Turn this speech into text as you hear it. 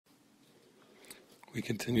We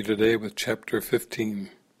continue today with Chapter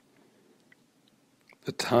 15,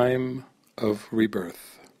 The Time of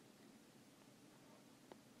Rebirth.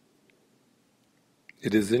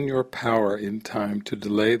 It is in your power in time to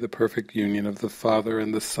delay the perfect union of the Father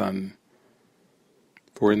and the Son,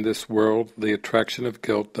 for in this world the attraction of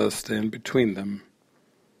guilt does stand between them.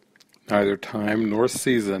 Neither time nor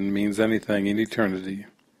season means anything in eternity,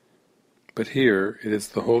 but here it is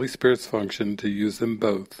the Holy Spirit's function to use them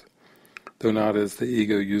both, though not as the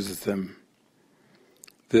ego uses them.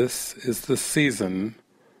 This is the season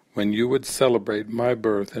when you would celebrate my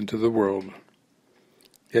birth into the world,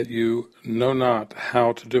 yet you know not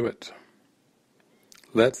how to do it.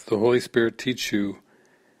 Let the Holy Spirit teach you,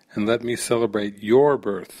 and let me celebrate your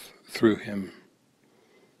birth through Him.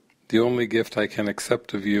 The only gift I can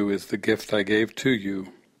accept of you is the gift I gave to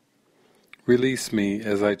you. Release me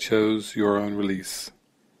as I chose your own release.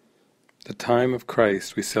 The time of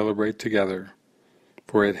Christ we celebrate together,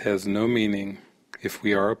 for it has no meaning if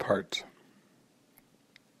we are apart.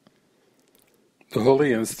 The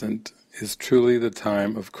holy instant is truly the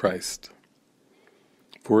time of Christ,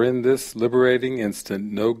 for in this liberating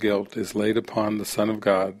instant no guilt is laid upon the Son of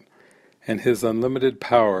God, and His unlimited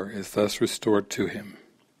power is thus restored to Him.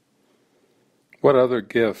 What other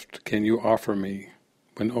gift can you offer me,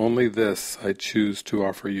 when only this I choose to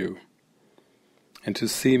offer you? And to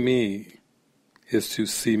see me is to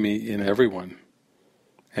see me in everyone,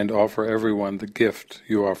 and offer everyone the gift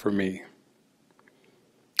you offer me.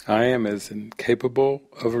 I am as incapable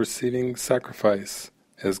of receiving sacrifice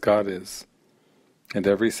as God is, and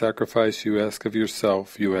every sacrifice you ask of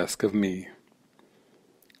yourself, you ask of me.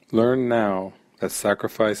 Learn now that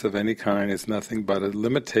sacrifice of any kind is nothing but a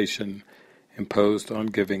limitation imposed on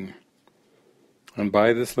giving, and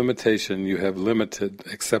by this limitation you have limited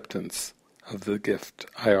acceptance of the gift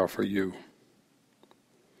I offer you.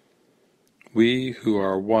 We who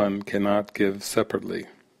are one cannot give separately.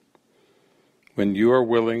 When you are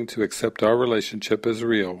willing to accept our relationship as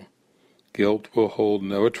real, guilt will hold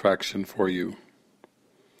no attraction for you.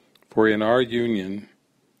 For in our union,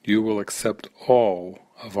 you will accept all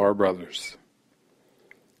of our brothers.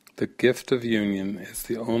 The gift of union is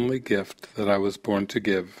the only gift that I was born to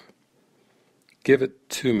give. Give it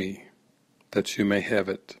to me, that you may have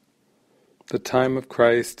it. The time of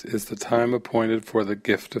Christ is the time appointed for the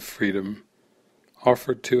gift of freedom,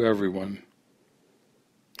 offered to everyone,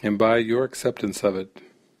 and by your acceptance of it,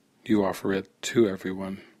 you offer it to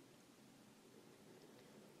everyone.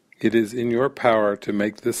 It is in your power to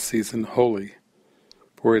make this season holy,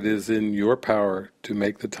 for it is in your power to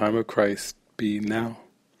make the time of Christ be now.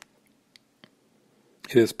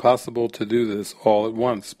 It is possible to do this all at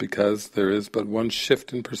once, because there is but one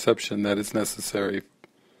shift in perception that is necessary,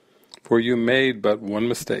 for you made but one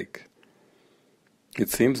mistake. It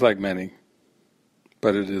seems like many,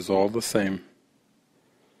 but it is all the same.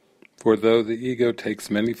 For though the ego takes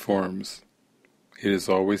many forms, it is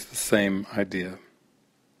always the same idea.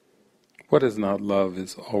 What is not love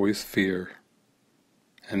is always fear,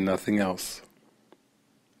 and nothing else.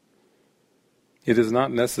 It is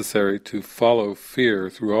not necessary to follow fear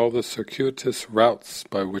through all the circuitous routes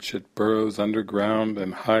by which it burrows underground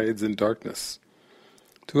and hides in darkness,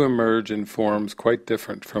 to emerge in forms quite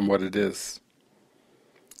different from what it is.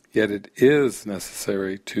 Yet it is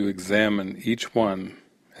necessary to examine each one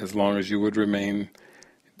as long as you would remain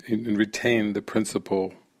and retain the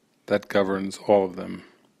principle that governs all of them.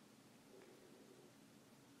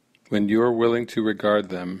 When you are willing to regard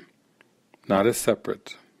them not as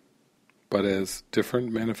separate, but as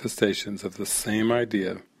different manifestations of the same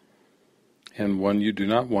idea, and one you do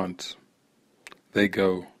not want, they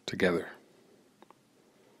go together.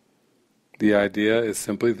 The idea is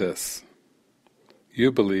simply this: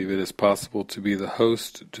 you believe it is possible to be the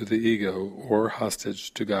host to the ego or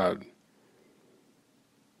hostage to God.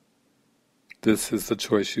 This is the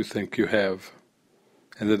choice you think you have,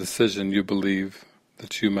 and the decision you believe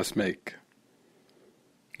that you must make.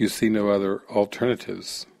 You see no other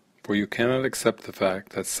alternatives, for you cannot accept the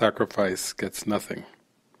fact that sacrifice gets nothing.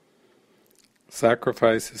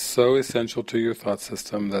 Sacrifice is so essential to your thought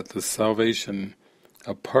system that the salvation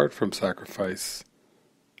apart from sacrifice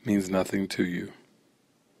means nothing to you.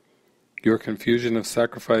 Your confusion of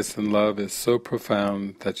sacrifice and love is so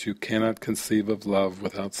profound that you cannot conceive of love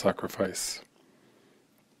without sacrifice.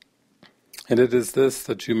 And it is this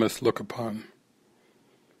that you must look upon.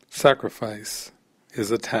 Sacrifice is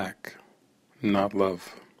attack, not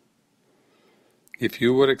love. If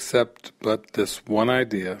you would accept but this one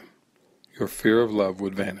idea, your fear of love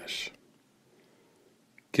would vanish.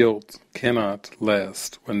 Guilt cannot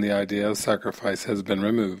last when the idea of sacrifice has been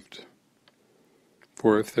removed.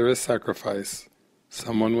 For if there is sacrifice,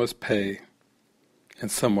 someone must pay, and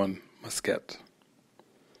someone must get.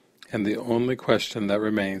 And the only question that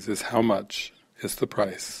remains is how much is the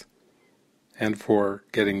price, and for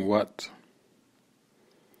getting what?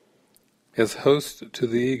 As host to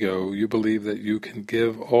the ego, you believe that you can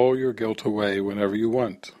give all your guilt away whenever you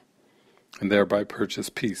want, and thereby purchase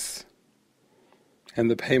peace. And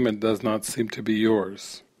the payment does not seem to be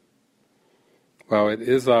yours. While it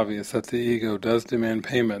is obvious that the ego does demand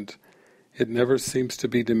payment, it never seems to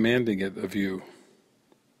be demanding it of you.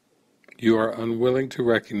 You are unwilling to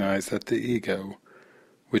recognize that the ego,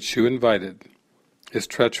 which you invited, is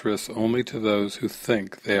treacherous only to those who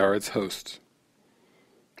think they are its host.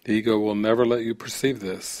 The ego will never let you perceive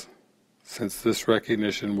this, since this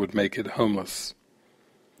recognition would make it homeless.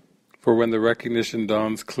 For when the recognition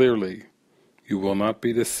dawns clearly, you will not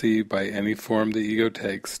be deceived by any form the ego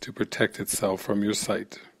takes to protect itself from your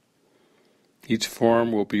sight. Each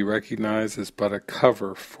form will be recognized as but a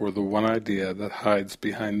cover for the one idea that hides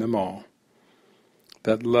behind them all,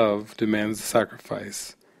 that love demands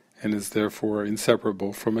sacrifice and is therefore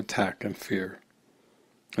inseparable from attack and fear,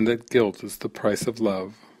 and that guilt is the price of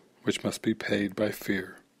love, which must be paid by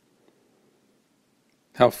fear.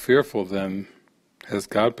 How fearful, then, has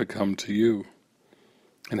God become to you,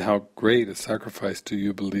 and how great a sacrifice do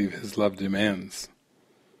you believe His love demands?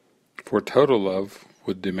 For total love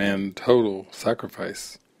would demand total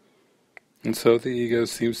sacrifice, and so the ego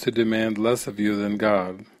seems to demand less of you than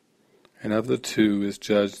God, and of the two is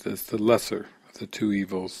judged as the lesser of the two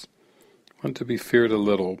evils, one to be feared a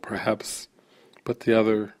little, perhaps, but the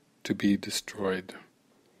other to be destroyed.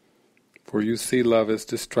 For you see love as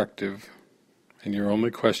destructive, and your only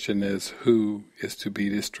question is, who is to be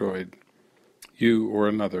destroyed, you or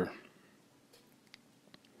another?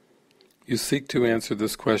 You seek to answer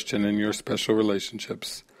this question in your special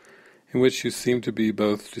relationships, in which you seem to be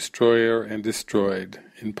both destroyer and destroyed,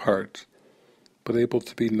 in part, but able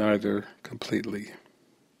to be neither completely.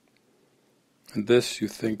 And this you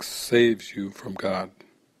think saves you from God,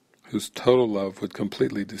 whose total love would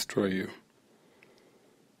completely destroy you.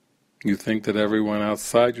 You think that everyone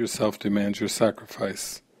outside yourself demands your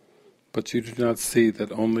sacrifice, but you do not see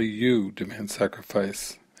that only you demand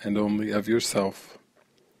sacrifice, and only of yourself.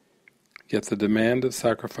 Yet the demand of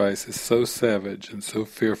sacrifice is so savage and so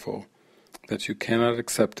fearful that you cannot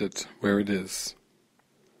accept it where it is.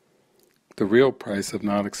 The real price of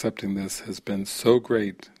not accepting this has been so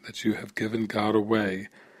great that you have given God away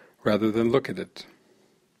rather than look at it.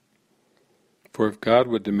 For if God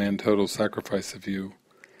would demand total sacrifice of you,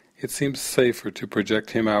 it seems safer to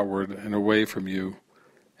project Him outward and away from you,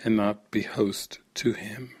 and not be host to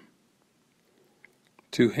Him.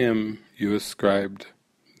 To Him you ascribed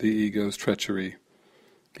the ego's treachery,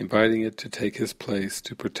 inviting it to take His place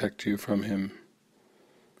to protect you from Him.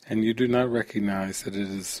 And you do not recognize that it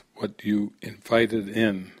is what you invited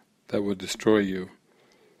in that would destroy you,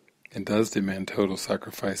 and does demand total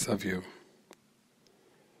sacrifice of you.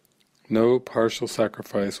 No partial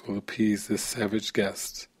sacrifice will appease this savage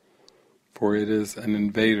guest, for it is an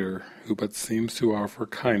invader who but seems to offer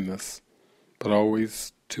kindness, but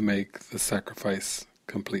always to make the sacrifice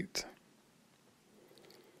complete.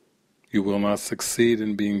 You will not succeed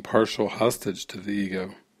in being partial hostage to the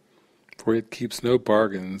ego, for it keeps no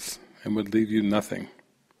bargains and would leave you nothing.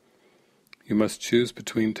 You must choose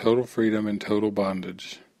between total freedom and total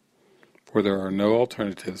bondage, for there are no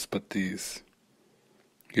alternatives but these.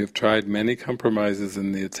 You have tried many compromises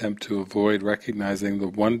in the attempt to avoid recognizing the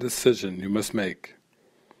one decision you must make,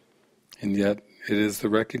 and yet it is the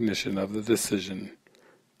recognition of the decision,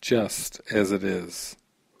 just as it is,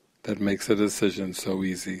 that makes a decision so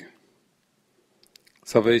easy.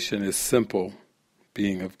 Salvation is simple,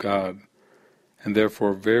 being of God, and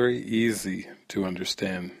therefore very easy to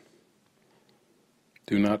understand.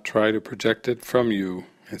 Do not try to project it from you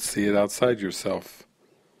and see it outside yourself.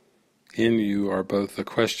 In you are both the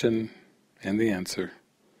question and the answer,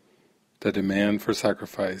 the demand for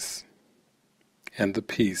sacrifice, and the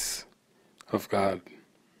peace of God.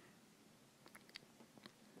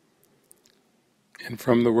 And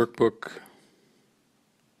from the Workbook,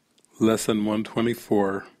 Lesson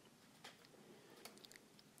 124,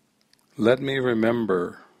 let me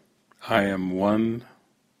remember I am one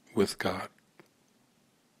with God.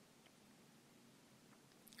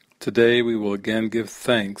 Today we will again give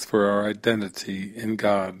thanks for our identity in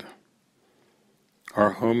God.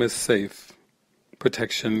 Our home is safe,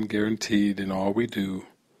 protection guaranteed in all we do,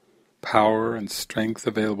 power and strength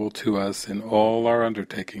available to us in all our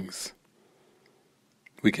undertakings.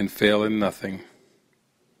 We can fail in nothing.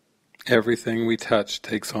 Everything we touch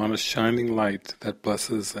takes on a shining light that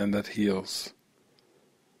blesses and that heals.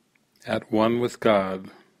 At one with God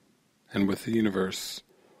and with the universe,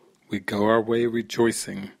 we go our way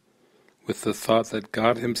rejoicing with the thought that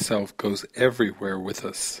God Himself goes everywhere with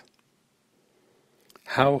us.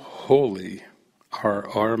 How holy are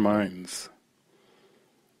our minds!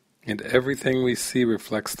 And everything we see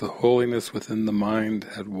reflects the holiness within the mind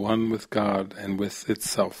at one with God and with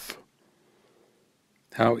itself.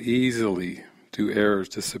 How easily do errors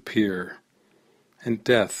disappear, and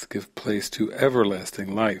death give place to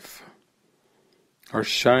everlasting life. Our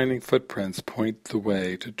shining footprints point the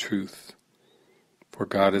way to truth, for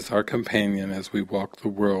God is our companion as we walk the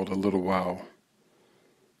world a little while.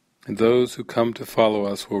 And those who come to follow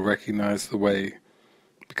us will recognize the way,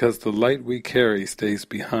 because the light we carry stays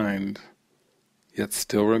behind, yet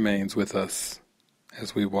still remains with us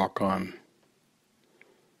as we walk on.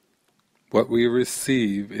 What we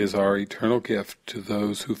receive is our eternal gift to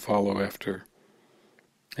those who follow after,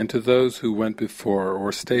 and to those who went before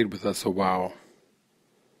or stayed with us a while.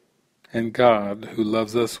 And God, who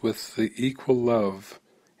loves us with the equal love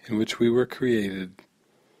in which we were created,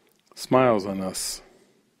 smiles on us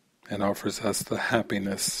and offers us the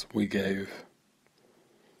happiness we gave.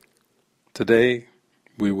 Today,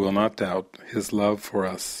 we will not doubt His love for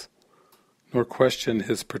us, nor question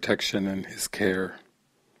His protection and His care.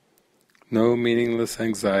 No meaningless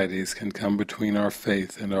anxieties can come between our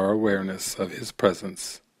faith and our awareness of His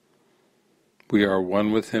presence. We are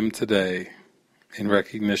one with Him today, in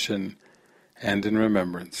recognition and in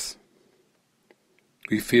remembrance.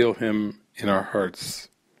 We feel Him in our hearts.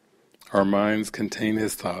 Our minds contain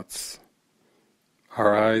His thoughts.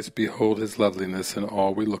 Our eyes behold His loveliness in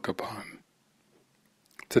all we look upon.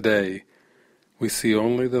 Today, we see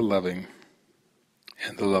only the loving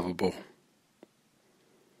and the lovable.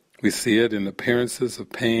 We see it in appearances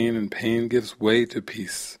of pain, and pain gives way to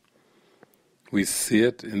peace. We see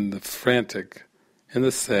it in the frantic, in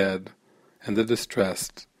the sad, and the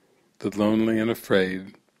distressed, the lonely and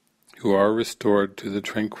afraid, who are restored to the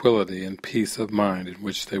tranquility and peace of mind in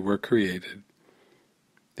which they were created.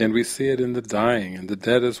 And we see it in the dying and the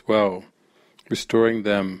dead as well, restoring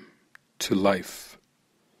them to life.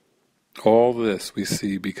 All this we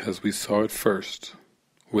see because we saw it first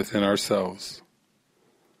within ourselves.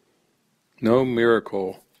 No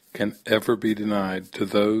miracle can ever be denied to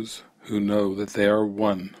those who know that they are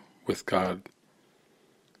one with God.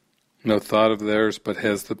 No thought of theirs but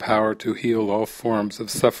has the power to heal all forms of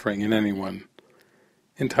suffering in anyone,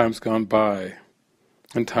 in times gone by,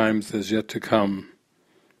 and times as yet to come,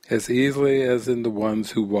 as easily as in the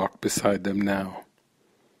ones who walk beside them now.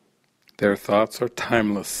 Their thoughts are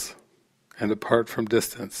timeless, and apart from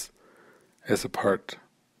distance, as apart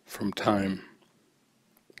from time.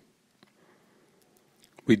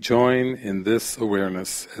 We join in this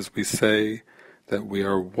awareness as we say that we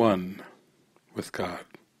are one with God.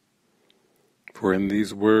 For in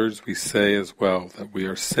these words we say as well that we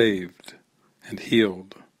are saved and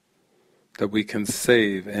healed, that we can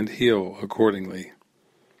save and heal accordingly.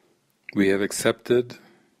 We have accepted,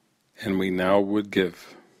 and we now would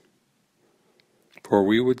give. For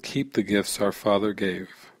we would keep the gifts our Father gave.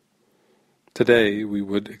 Today we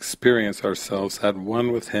would experience ourselves at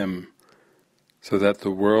one with Him, so that the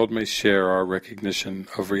world may share our recognition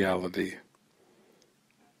of reality.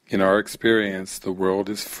 In our experience, the world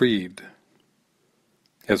is freed.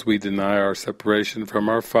 As we deny our separation from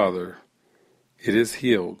our Father, it is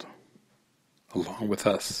healed, along with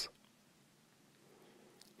us.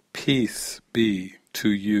 Peace be to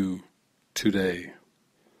you today.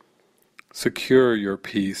 Secure your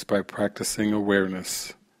peace by practicing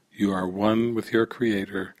awareness. You are one with your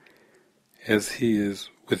Creator, as He is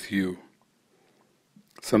with you.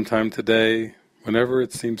 Sometime today, whenever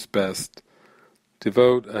it seems best,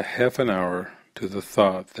 devote a half an hour to the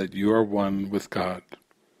thought that you are one with God.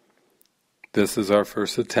 This is our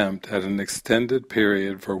first attempt at an extended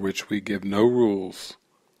period for which we give no rules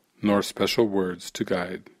nor special words to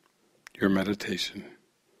guide your meditation.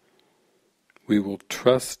 We will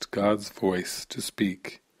trust God's voice to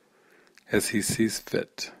speak as He sees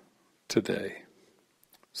fit today.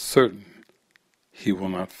 Certain He will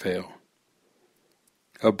not fail.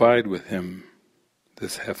 Abide with Him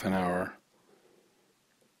this half an hour.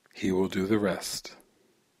 He will do the rest.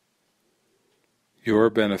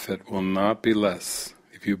 Your benefit will not be less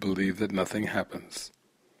if you believe that nothing happens.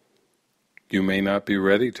 You may not be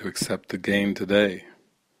ready to accept the gain today.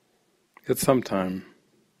 Yet sometime,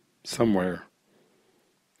 somewhere,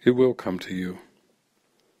 it will come to you,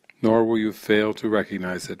 nor will you fail to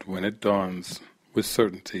recognize it when it dawns with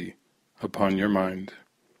certainty upon your mind.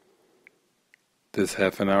 This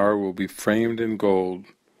half an hour will be framed in gold,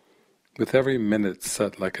 with every minute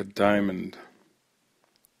set like a diamond.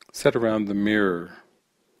 set around the mirror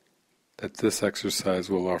that this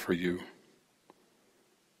exercise will offer you,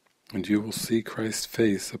 and you will see Christ's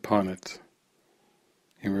face upon it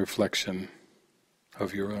in reflection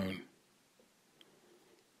of your own.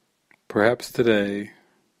 Perhaps today,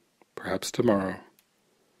 perhaps tomorrow,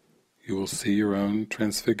 you will see your own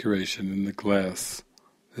transfiguration in the glass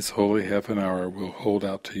this holy half an hour will hold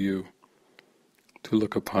out to you to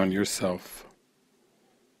look upon yourself.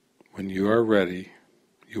 When you are ready,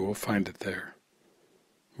 you will find it there,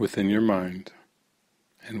 within your mind,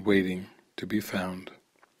 and waiting to be found.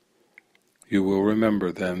 You will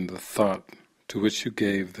remember then the thought to which you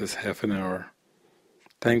gave this half an hour,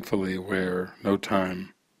 thankfully aware no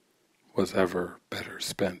time was ever better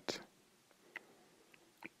spent.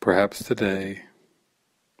 Perhaps today,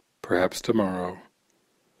 perhaps tomorrow,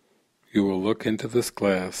 you will look into this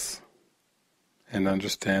glass and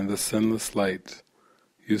understand the sinless light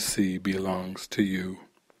you see belongs to you.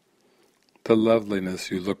 The loveliness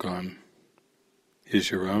you look on is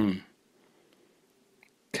your own.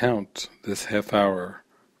 Count this half hour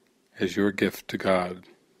as your gift to God,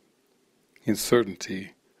 in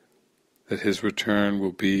certainty that His return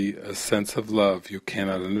will be a sense of love you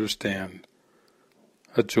cannot understand,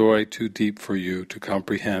 a joy too deep for you to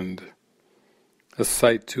comprehend, a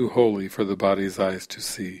sight too holy for the body's eyes to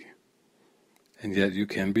see. And yet you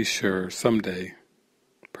can be sure someday,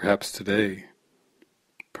 perhaps today,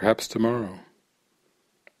 perhaps tomorrow,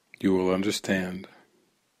 you will understand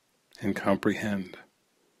and comprehend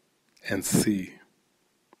and see.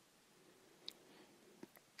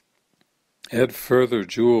 Add further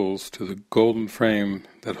jewels to the golden frame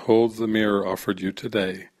that holds the mirror offered you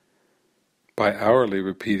today by hourly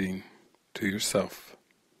repeating to yourself,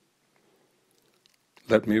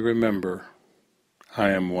 "Let me remember I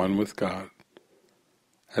am one with God,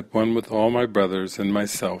 at one with all my brothers and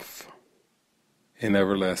myself, in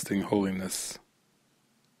everlasting holiness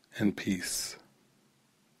and peace.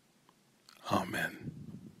 Amen."